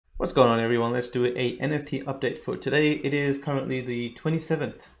What's going on, everyone? Let's do a NFT update for today. It is currently the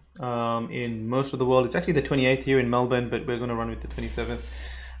 27th in most of the world. It's actually the 28th here in Melbourne, but we're going to run with the 27th.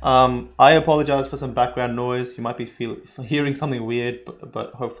 I apologize for some background noise. You might be hearing something weird,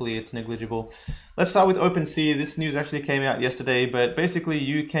 but hopefully it's negligible. Let's start with OpenSea. This news actually came out yesterday, but basically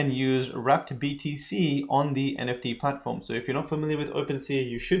you can use wrapped BTC on the NFT platform. So if you're not familiar with OpenSea,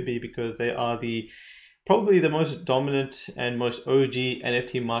 you should be, because they are probably the most dominant and most OG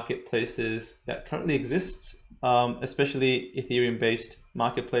NFT marketplaces that currently exists, especially Ethereum-based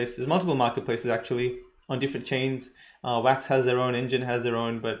marketplace. There's multiple marketplaces actually on different chains. Wax has their own, Engine has their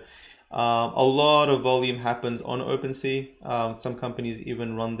own, but a lot of volume happens on OpenSea. Some companies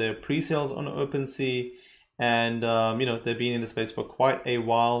even run their pre-sales on OpenSea, and they've been in the space for quite a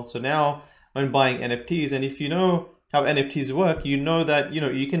while. So now when buying NFTs, and if you know how NFTs work, you know that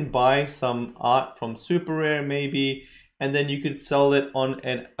you can buy some art from Super Rare maybe, and then you could sell it on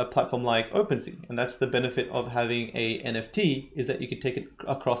a platform like OpenSea. And that's the benefit of having a NFT, is that you can take it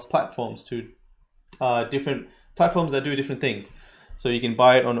across platforms to different platforms that do different things. So you can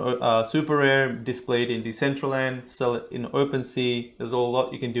buy it on Super Rare, display it in Decentraland, sell it in OpenSea. There's a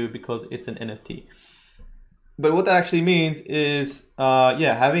lot you can do because it's an NFT. But what that actually means is,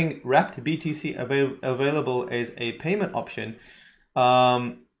 having wrapped BTC available as a payment option.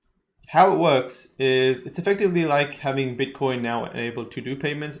 How it works is it's effectively like having Bitcoin now able to do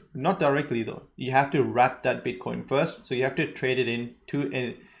payments, not directly though. You have to wrap that Bitcoin first. So you have to trade it in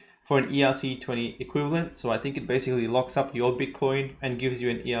for an ERC20 equivalent. So I think it basically locks up your Bitcoin and gives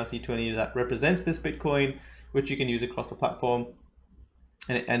you an ERC20 that represents this Bitcoin, which you can use across the platform.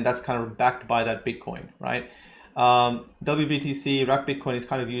 And that's kind of backed by that Bitcoin, right? WBTC, wrapped Bitcoin, is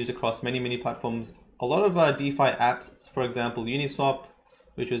kind of used across many platforms. A lot of DeFi apps, for example, Uniswap,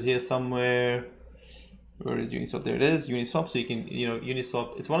 which was here somewhere. Where is Uniswap? There it is, Uniswap. So you can,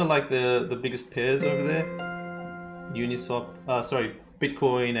 Uniswap, it's one of like the biggest pairs over there. Uniswap,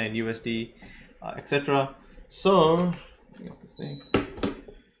 Bitcoin and USD, etc. So, let me off this thing.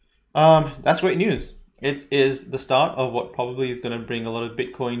 That's great news. It is the start of what probably is going to bring a lot of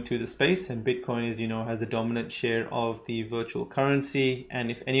Bitcoin to the space, and Bitcoin, as you know, has the dominant share of the virtual currency.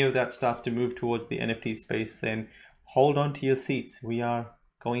 And if any of that starts to move towards the NFT space, then hold on to your seats. We are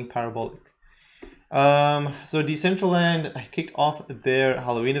going parabolic. So Decentraland kicked off their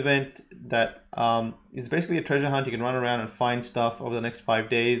Halloween event that is basically a treasure hunt. You can run around and find stuff over the next 5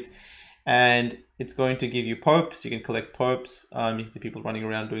 days, and it's going to give you popes. You can collect popes. You can see people running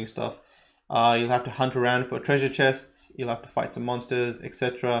around doing stuff. You'll have to hunt around for treasure chests. You'll have to fight some monsters,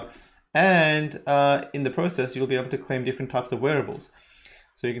 etc. And in the process, you'll be able to claim different types of wearables.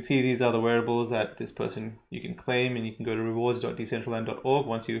 So you can see these are the wearables that this person you can claim, and you can go to rewards.decentraland.org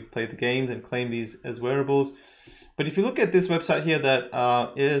once you play the games and claim these as wearables. But if you look at this website here, that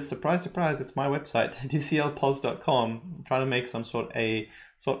is, surprise, surprise, it's my website, dclpos.com. I'm trying to make some sort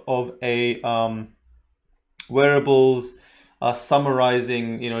of a wearables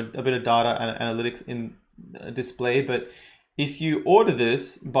summarizing, a bit of data and analytics in display. But if you order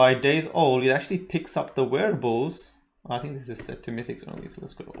this by days old, it actually picks up the wearables. I think this is set to Mythics only, so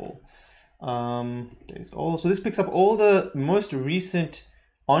let's go to all. Days old. So this picks up all the most recent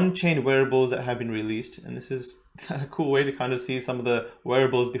on-chain wearables that have been released, and this is a cool way to kind of see some of the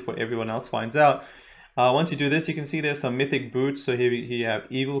wearables before everyone else finds out. Once you do this, you can see there's some mythic boots. So here you have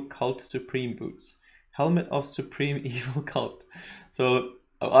Evil Cult Supreme boots. Helmet of Supreme Evil Cult. So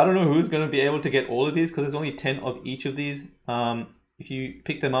I don't know who's going to be able to get all of these, because there's only 10 of each of these. If you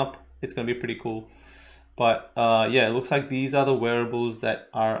pick them up, it's going to be pretty cool. But it looks like these are the wearables that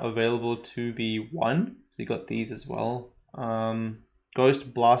are available to be won. So you got these as well.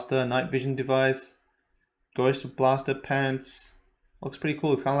 Ghost Blaster night vision device. Ghost Blaster pants. Looks pretty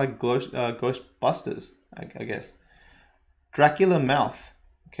cool. It's kind of like Ghost Busters, I guess. Dracula mouth.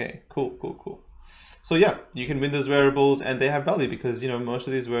 Okay, cool. So yeah, you can win those wearables, and they have value because, most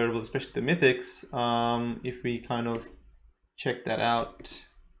of these wearables, especially the Mythics, if we kind of check that out,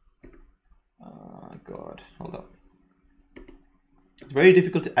 God, hold up. It's very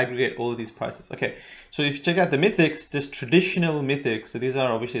difficult to aggregate all of these prices. Okay, so if you check out the Mythics, just traditional Mythics, so these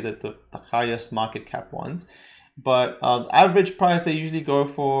are obviously the highest market cap ones, but average price, they usually go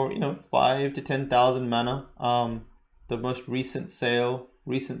for, 5 to 10,000 mana. The most recent sale,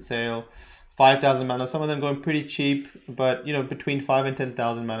 5,000 mana. Some of them going pretty cheap, but between 5 and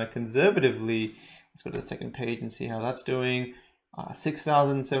 10,000 mana conservatively. Let's go to the second page and see how that's doing.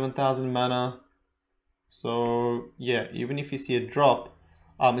 6,000, 7,000 mana. So yeah, even if you see a drop,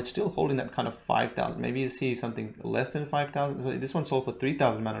 it's still holding that kind of 5,000. Maybe you see something less than 5,000. This one sold for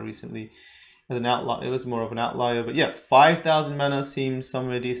 3,000 mana recently. as an outlier. It was more of an outlier, but yeah, 5,000 mana seems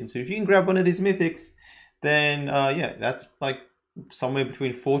somewhere decent. So if you can grab one of these mythics, then yeah, that's like somewhere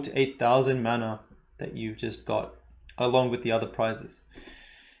between 4,000 to 8,000 mana that you've just got, along with the other prizes.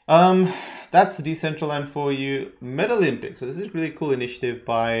 That's Decentraland for you. Metalympics. So this is a really cool initiative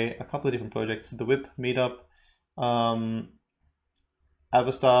by a couple of different projects. The Whip Meetup,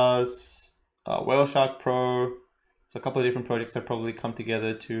 Avastars, Whale Shark Pro. So a couple of different projects that probably come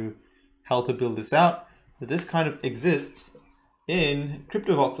together to help build this out. But this kind of exists in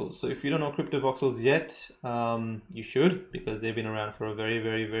CryptoVoxels. So if you don't know CryptoVoxels yet, you should, because they've been around for a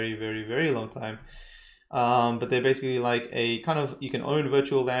very long time. But they're basically like a kind of, you can own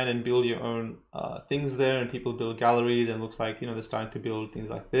virtual land and build your own things there, and people build galleries, and it looks like, you know, they're starting to build things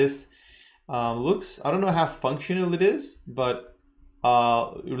like this. I don't know how functional it is, but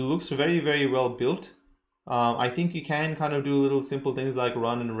it looks very well built. I think you can kind of do little simple things like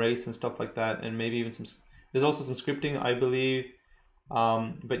run and race and stuff like that, and maybe even there's also some scripting, I believe.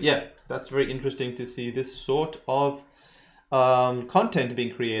 But yeah, that's very interesting to see this sort of content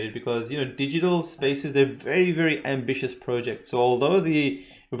being created, because, you know, digital spaces, they're very ambitious projects. So although the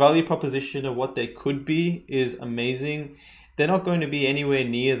value proposition of what they could be is amazing, they're not going to be anywhere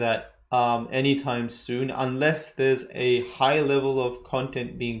near that anytime soon, unless there's a high level of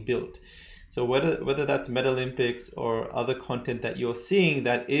content being built. So whether that's Metalympics or other content that you're seeing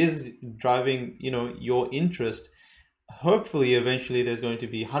that is driving, you know, your interest, hopefully eventually there's going to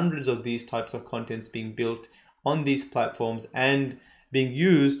be hundreds of these types of contents being built on these platforms and being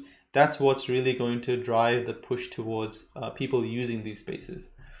used. That's what's really going to drive the push towards people using these spaces.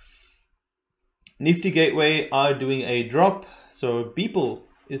 Nifty Gateway are doing a drop. So Beeple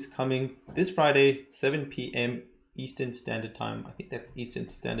is coming this Friday, 7 p.m. Eastern Standard Time. I think that's Eastern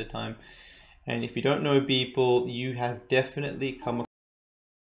Standard Time. And if you don't know Beeple, you have definitely come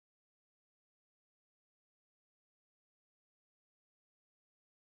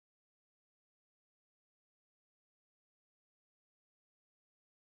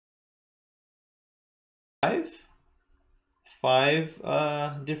five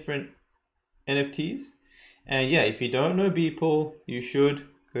different NFTs. And yeah, if you don't know Beeple, you should,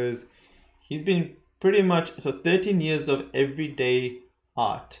 because he's been pretty much, so 13 years of everyday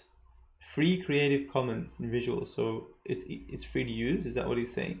art, free Creative Commons and visuals, so it's free to use. Is that what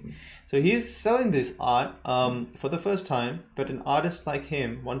he's saying? So he's selling this art for the first time, but an artist like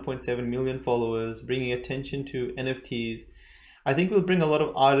him, 1.7 million followers, bringing attention to NFTs, I think will bring a lot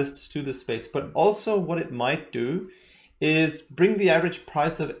of artists to the space. But also what it might do is bring the average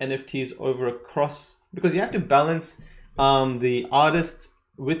price of NFTs over across, because you have to balance the artists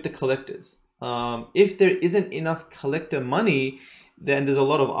with the collectors. If there isn't enough collector money, then there's a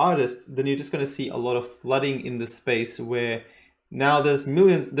lot of artists, then you're just going to see a lot of flooding in the space, where now there's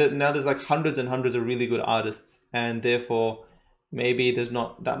millions, now there's like hundreds and hundreds of really good artists, and therefore maybe there's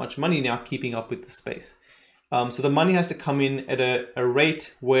not that much money now keeping up with the space. So the money has to come in at a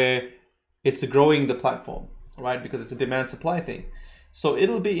rate where it's growing the platform, right? Because it's a demand supply thing. So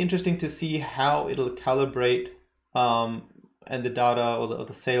it'll be interesting to see how it'll calibrate, and the data or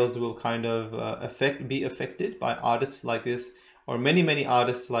the sales will kind of be affected by artists like this, or many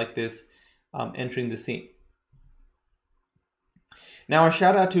artists like this entering the scene. Now, a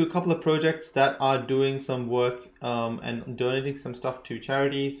shout out to a couple of projects that are doing some work and donating some stuff to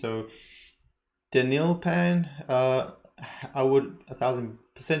charity. So Decentraland, I would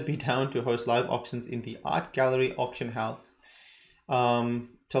 1000% be down to host live auctions in the Art Gallery auction house.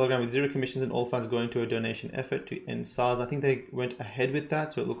 Telegram with 0 commissions and all funds going to a donation effort to end SARS. I think they went ahead with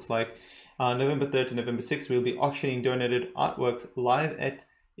that, so it looks like November 3rd to November 6th, we'll be auctioning donated artworks live at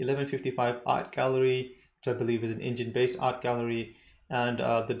 1155 Art Gallery, which I believe is an engine-based art gallery, and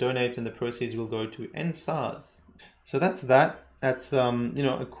the donates and the proceeds will go to end SARS. So that's that. That's you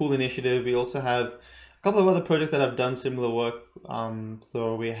know, a cool initiative. We also have a couple of other projects that have done similar work.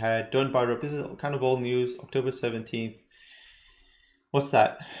 So we had Don't Buy Rope. This is kind of old news. October 17th. What's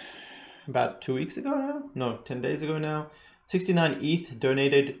that? About 2 weeks ago now? No, 10 days ago now. 69 ETH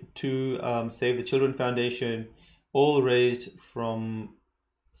donated to Save the Children Foundation, all raised from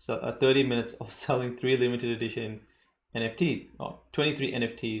 30 minutes of selling 3 limited edition NFTs, or 23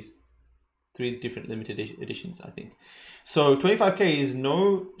 NFTs, 3 different limited editions, I think. So 25K is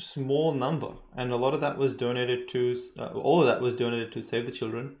no small number, and a lot of that was donated to, all of that was donated to Save the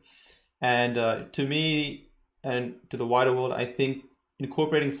Children. And to me and to the wider world, I think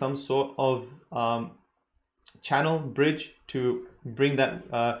incorporating some sort of channel bridge to bring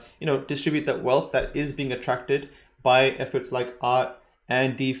that, you know, distribute that wealth that is being attracted by efforts like art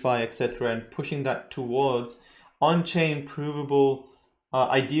and DeFi, etc., and pushing that towards on-chain provable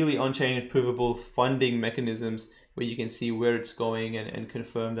ideally on-chain provable funding mechanisms where you can see where it's going and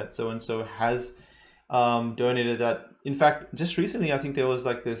confirm that so-and-so has donated that. In fact, just recently, I think there was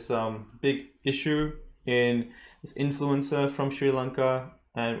like this big issue in this influencer from Sri Lanka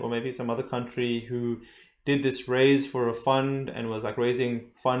or maybe some other country who did this raise for a fund and was like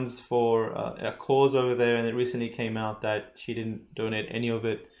raising funds for a cause over there, and it recently came out that she didn't donate any of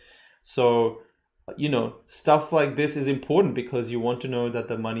it. So stuff like this is important because you want to know that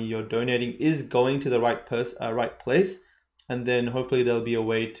the money you're donating is going to the right place, and then hopefully there'll be a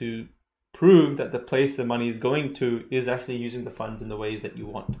way to prove that the place the money is going to is actually using the funds in the ways that you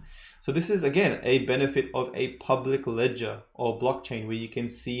want. So this is again a benefit of a public ledger or blockchain where you can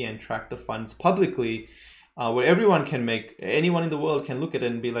see and track the funds publicly, where anyone in the world can look at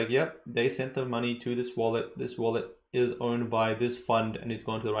it and be like, yep, they sent the money to this wallet. This wallet is owned by this fund and it's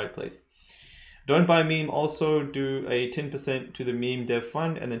going to the right place. Don't Buy Meme also do a 10% to the meme dev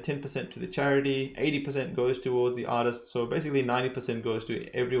fund and then 10% to the charity. 80% goes towards the artist. So basically 90% goes to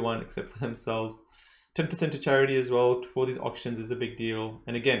everyone except for themselves. 10% to charity as well for these auctions is a big deal.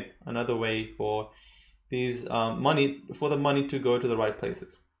 And again, another way for these the money to go to the right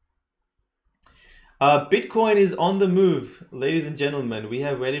places. Bitcoin is on the move, ladies and gentlemen. We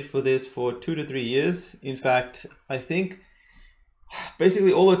have waited for this for 2 to 3 years. In fact, I think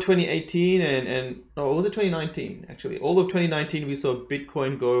basically all of 2018 or was it 2019 actually? All of 2019 we saw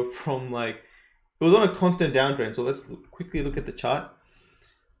Bitcoin go from it was on a constant downtrend. So let's quickly look at the chart.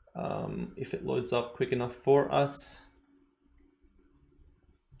 If it loads up quick enough for us.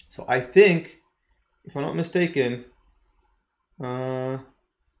 So I think, if I'm not mistaken, okay,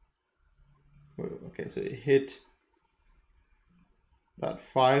 so it hit about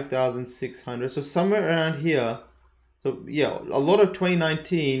 5,600. So somewhere around here. So yeah, a lot of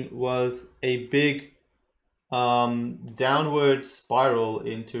 2019 was a big downward spiral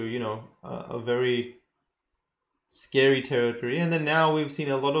into, a very scary territory. And then now we've seen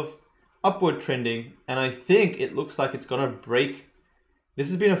a lot of upward trending. And I think it looks like it's going to break. This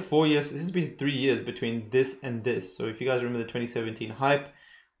has been 3 years between this and this. So if you guys remember the 2017 hype,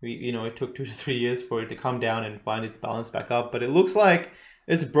 it took 2 to 3 years for it to come down and find its balance back up. But it looks like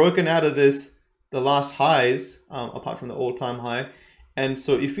it's broken out of the last highs, apart from the all-time high. And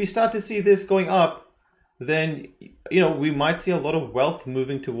so if we start to see this going up, then we might see a lot of wealth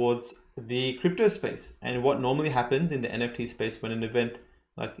moving towards the crypto space. And what normally happens in the NFT space when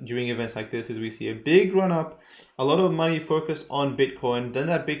during events like this is we see a big run up, a lot of money focused on Bitcoin, then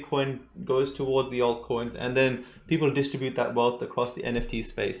that Bitcoin goes towards the altcoins, and then people distribute that wealth across the NFT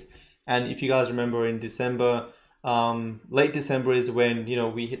space. And if you guys remember in December, late December is when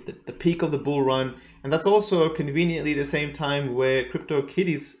we hit the peak of the bull run, and that's also conveniently the same time where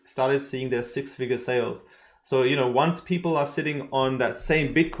CryptoKitties started seeing their 6-figure sales. So once people are sitting on that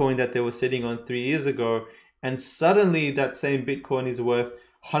same Bitcoin that they were sitting on 3 years ago, and suddenly that same Bitcoin is worth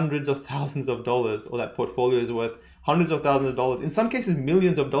hundreds of thousands of dollars, or that portfolio is worth hundreds of thousands of dollars, in some cases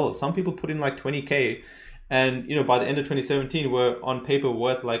millions of dollars. Some people put in like 20K, and by the end of 2017 we're on paper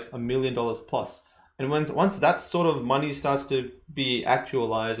worth like $1 million plus. And once that sort of money starts to be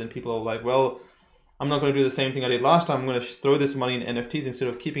actualized and people are like, well, I'm not going to do the same thing I did last time, I'm going to throw this money in NFTs instead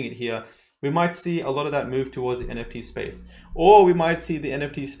of keeping it here, we might see a lot of that move towards the NFT space. Or we might see the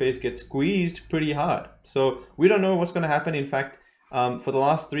NFT space get squeezed pretty hard. So we don't know what's going to happen. In fact, for the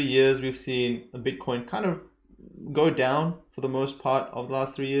last 3 years, we've seen Bitcoin kind of go down for the most part of the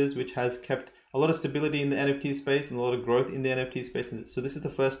last 3 years, which has kept a lot of stability in the NFT space and a lot of growth in the NFT space. And so this is the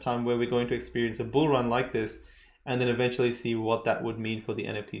first time where we're going to experience a bull run like this, and then eventually see what that would mean for the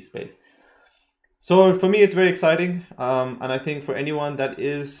NFT space. So for me, it's very exciting. And I think for anyone that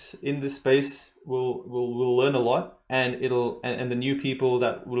is in this space will learn a lot, and and the new people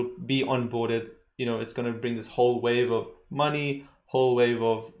that will be onboarded, it's going to bring this whole wave of money, whole wave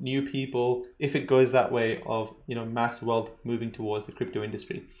of new people, if it goes that way of, mass wealth moving towards the crypto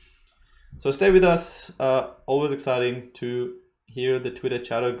industry. So stay with us. Always exciting to hear the Twitter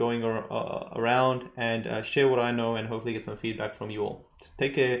chatter going around, and share what I know, and hopefully get some feedback from you all.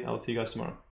 Take care. I'll see you guys tomorrow.